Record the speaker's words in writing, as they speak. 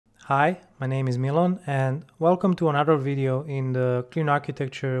Hi, my name is Milan and welcome to another video in the Clean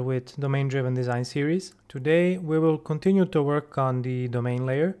Architecture with Domain-Driven Design series. Today we will continue to work on the domain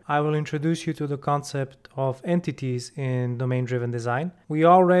layer. I will introduce you to the concept of entities in domain-driven design. We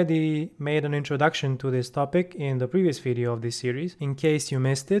already made an introduction to this topic in the previous video of this series. In case you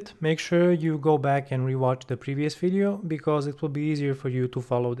missed it, make sure you go back and rewatch the previous video because it will be easier for you to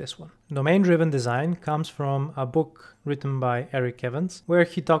follow this one. Domain-driven design comes from a book written by Eric Evans, where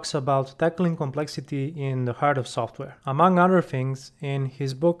he talks about tackling complexity in the heart of software. Among other things, in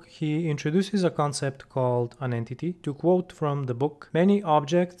his book, he introduces a concept called an entity. To quote from the book, many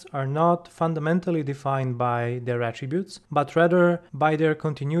objects are not fundamentally defined by their attributes, but rather by their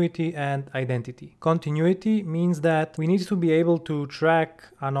continuity and identity. Continuity means that we need to be able to track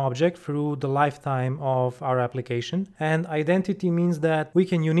an object through the lifetime of our application, and identity means that we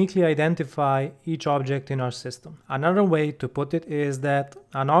can uniquely identify each object in our system. Another way to put it is that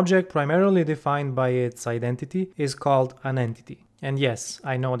an object primarily defined by its identity is called an entity. And yes,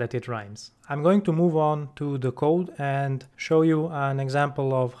 I know that it rhymes. I'm going to move on to the code and show you an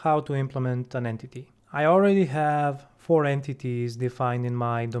example of how to implement an entity. I already have 4 entities defined in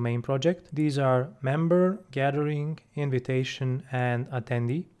my domain project. These are member, gathering, invitation, and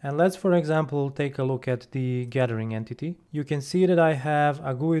attendee. And let's, for example, take a look at the gathering entity. You can see that I have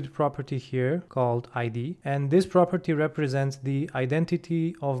a GUID property here called ID, and this property represents the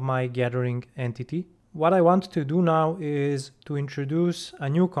identity of my gathering entity. What I want to do now is to introduce a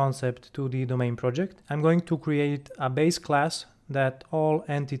new concept to the domain project. I'm going to create a base class that all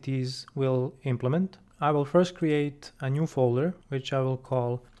entities will implement. I will first create a new folder, which I will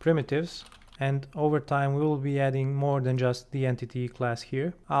call primitives. And over time, we will be adding more than just the entity class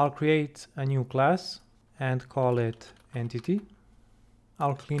here. I'll create a new class and call it entity.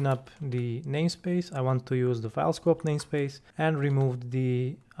 I'll clean up the namespace. I want to use the file scope namespace and remove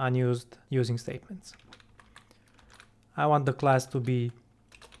the unused using statements. I want the class to be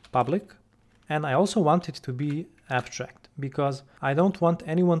public, and I also want it to be abstract because I don't want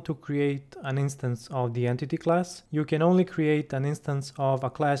anyone to create an instance of the entity class. You can only create an instance of a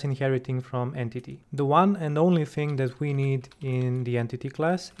class inheriting from entity. The one and only thing that we need in the entity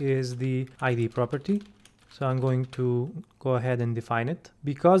class is the ID property. So I'm going to go ahead and define it.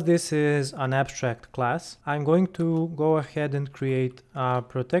 Because this is an abstract class, I'm going to go ahead and create a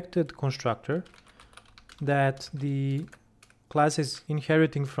protected constructor that the class is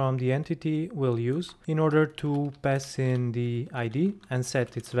inheriting from the entity will use in order to pass in the ID and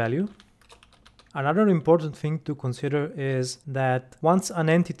set its value. Another important thing to consider is that once an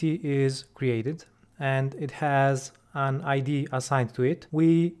entity is created and it has an ID assigned to it,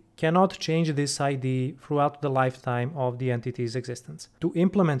 we cannot change this ID throughout the lifetime of the entity's existence. To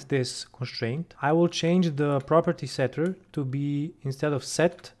implement this constraint, I will change the property setter to be, instead of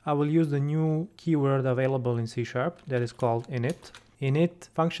set, I will use the new keyword available in C# that is called init. Init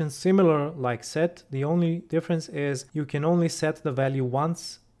functions similar like set. The only difference is you can only set the value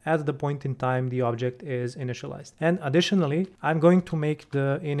once at the point in time the object is initialized. And additionally, I'm going to make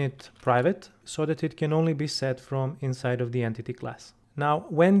the init private so that it can only be set from inside of the entity class. Now,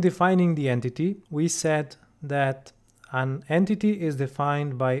 when defining the entity, we said that an entity is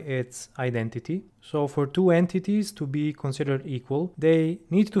defined by its identity. So for two entities to be considered equal, they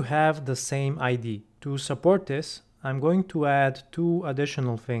need to have the same ID. To support this, I'm going to add 2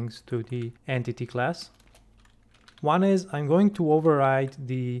 additional things to the entity class. One is I'm going to override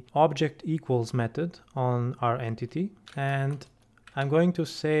the object equals method on our entity, and I'm going to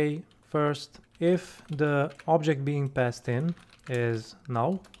say first, if the object being passed in is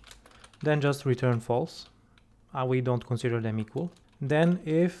null, then just return false. We don't consider them equal. Then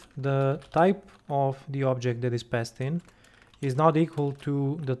if the type of the object that is passed in is not equal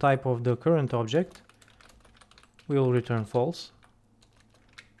to the type of the current object, we will return false.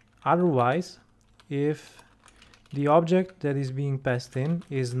 Otherwise, if the object that is being passed in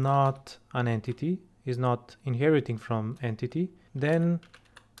is not an entity, is not inheriting from entity, then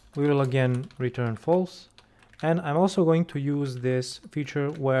we will again return false. And I'm also going to use this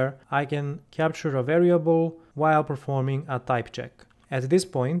feature where I can capture a variable while performing a type check. At this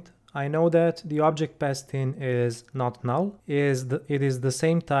point, I know that the object passed in is not null, it is the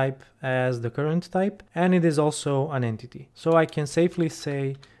same type as the current type, and it is also an entity. So I can safely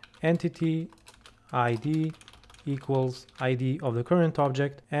say entity ID equals ID of the current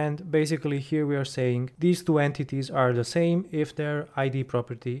object, and basically here we are saying these 2 entities are the same if their ID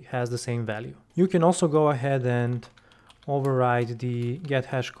property has the same value. You can also go ahead and override the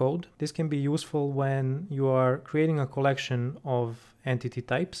getHashCode. This can be useful when you are creating a collection of entity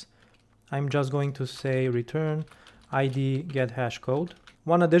types. I'm just going to say return ID getHashCode,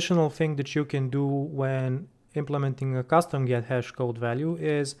 One additional thing that you can do when implementing a custom get hash code value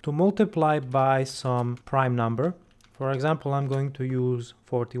is to multiply by some prime number. For example, I'm going to use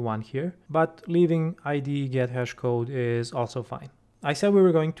 41 here, but leaving ID get hash code is also fine. I said we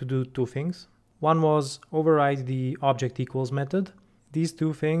were going to do two things. One was override the object equals method. These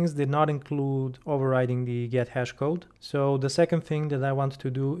two things did not include overriding the get hash code. So the second thing that I want to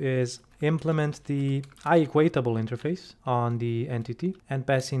do is implement the IEquatable interface on the entity and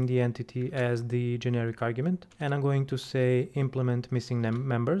pass in the entity as the generic argument. And I'm going to say implement missing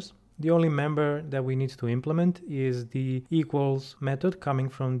members. The only member that we need to implement is the equals method coming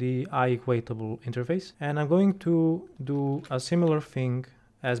from the IEquatable interface. And I'm going to do a similar thing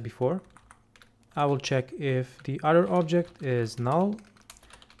as before. I will check if the other object is null,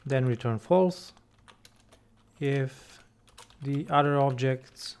 then return false. If the other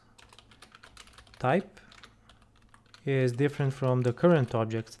object's type is different from the current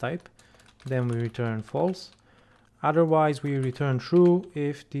object's type, then we return false. Otherwise, we return true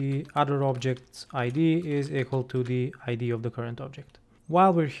if the other object's ID is equal to the ID of the current object.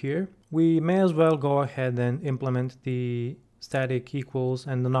 While we're here, we may as well go ahead and implement the static equals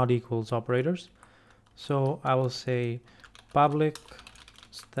and the not equals operators. So I will say public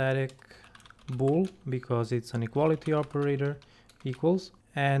static bool, because it's an equality operator, equals,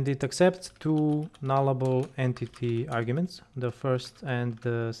 and it accepts two nullable entity arguments, the first and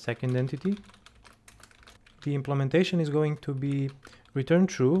the second entity. The implementation is going to be return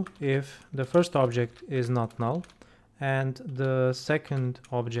true if the first object is not null and the second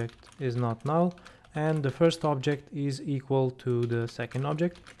object is not null and the first object is equal to the second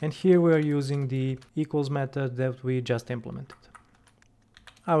object. And here we are using the equals method that we just implemented.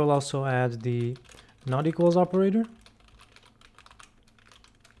 I will also add the not equals operator.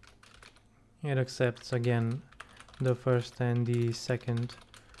 It accepts again the first and the second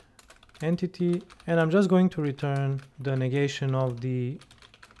entity, and I'm just going to return the negation of the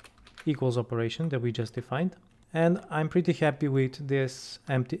equals operation that we just defined. And I'm pretty happy with this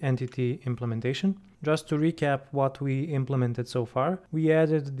empty entity implementation. Just to recap what we implemented so far, we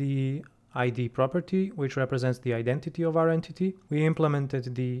added the ID property, which represents the identity of our entity. We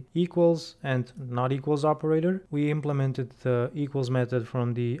implemented the equals and not equals operator. We implemented the equals method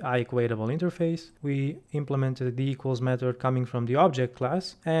from the IEquatable interface. We implemented the equals method coming from the object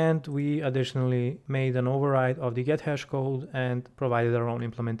class, and we additionally made an override of the get hash code and provided our own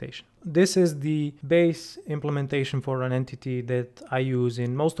implementation. This is the base implementation for an entity that I use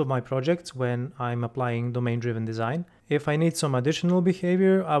in most of my projects when I'm applying domain-driven design. If I need some additional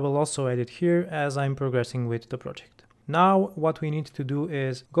behavior, I will also add it here as I'm progressing with the project. Now what we need to do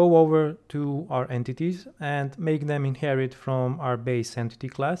is go over to our entities and make them inherit from our base entity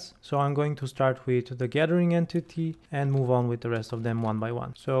class. So I'm going to start with the gathering entity and move on with the rest of them one by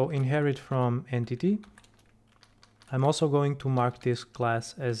one. So inherit from entity. I'm also going to mark this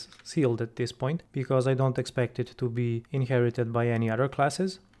class as sealed at this point because I don't expect it to be inherited by any other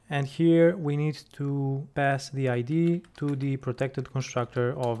classes. And here we need to pass the ID to the protected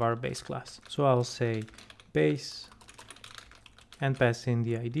constructor of our base class. So I'll say base and pass in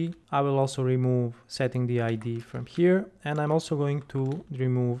the ID. I will also remove setting the ID from here. And I'm also going to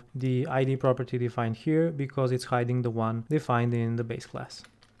remove the ID property defined here because it's hiding the one defined in the base class.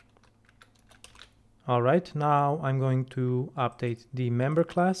 All right, now I'm going to update the member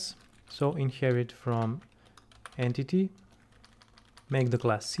class. So inherit from entity, make the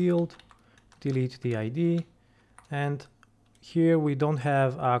class sealed, delete the ID, and here we don't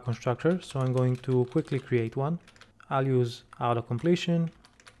have a constructor, so I'm going to quickly create one. I'll use autocompletion,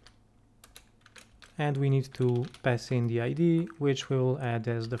 and we need to pass in the ID, which we will add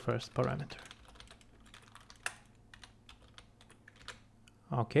as the first parameter.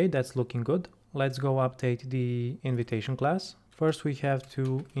 Okay, that's looking good. Let's go update the invitation class. First, we have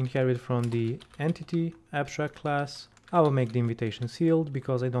to inherit from the entity abstract class. I will make the invitation sealed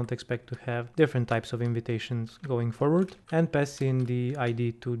because I don't expect to have different types of invitations going forward, and pass in the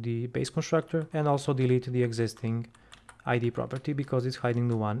ID to the base constructor and also delete the existing ID property because it's hiding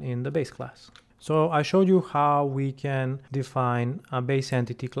the one in the base class. So I showed you how we can define a base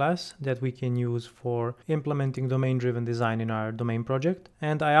entity class that we can use for implementing domain-driven design in our domain project.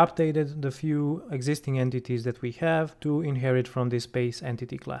 And I updated the few existing entities that we have to inherit from this base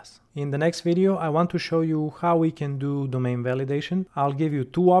entity class. In the next video, I want to show you how we can do domain validation. I'll give you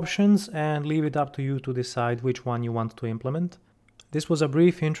two options and leave it up to you to decide which one you want to implement. This was a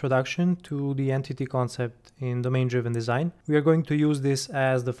brief introduction to the entity concept in domain-driven design. We are going to use this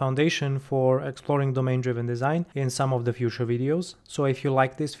as the foundation for exploring domain-driven design in some of the future videos. So if you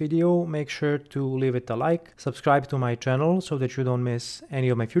like this video, make sure to leave it a like, subscribe to my channel so that you don't miss any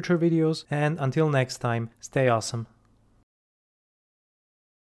of my future videos, and until next time, stay awesome.